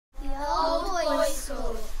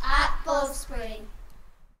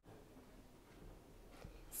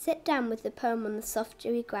Sit down with the poem on the soft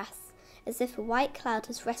dewy grass, as if a white cloud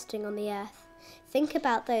is resting on the earth. Think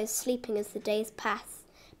about those sleeping as the days pass.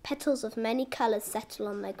 Petals of many colours settle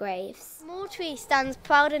on their graves. A small tree stands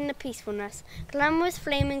proud in the peacefulness. Glamorous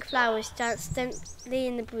flaming flowers dance gently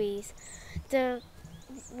in the breeze. The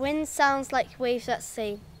wind sounds like waves at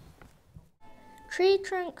sea. Tree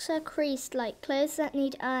trunks are creased like clothes that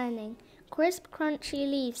need ironing. Crisp, crunchy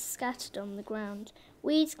leaves scattered on the ground.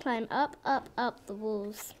 Weeds climb up, up, up the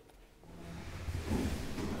walls.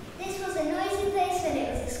 This was a noisy place when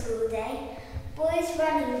it was a school day. Boys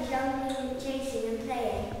running, jumping, chasing and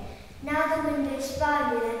playing. Now the windows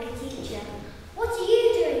spy me like a teacher. What are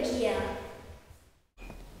you doing here?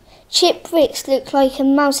 Chip bricks look like a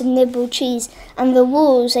mouse and nibble cheese, and the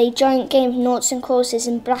walls a giant game of noughts and crosses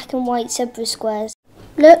in black and white zebra squares.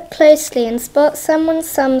 Look closely and spot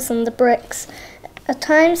someone's thumbs on the bricks. A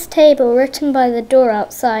times table written by the door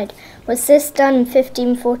outside. Was this done in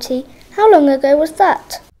 1540? How long ago was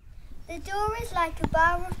that? The door is like a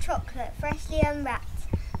bar of chocolate freshly unwrapped.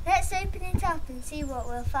 Let's open it up and see what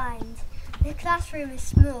we'll find. The classroom is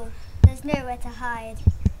small. There's nowhere to hide.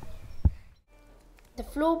 The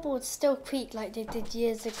floorboards still creak like they did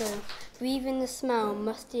years ago, breathing the smell,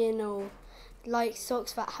 musty and old, like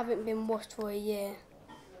socks that haven't been washed for a year.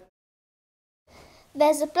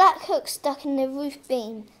 There's a black hook stuck in the roof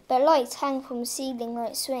beam, but lights hang from the ceiling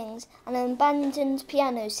like swings, and an abandoned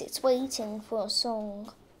piano sits waiting for a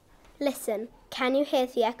song. Listen, can you hear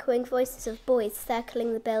the echoing voices of boys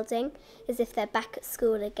circling the building, as if they're back at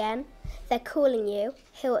school again? They're calling you.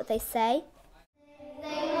 Hear what they say?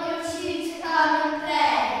 They want you to come and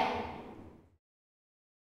play.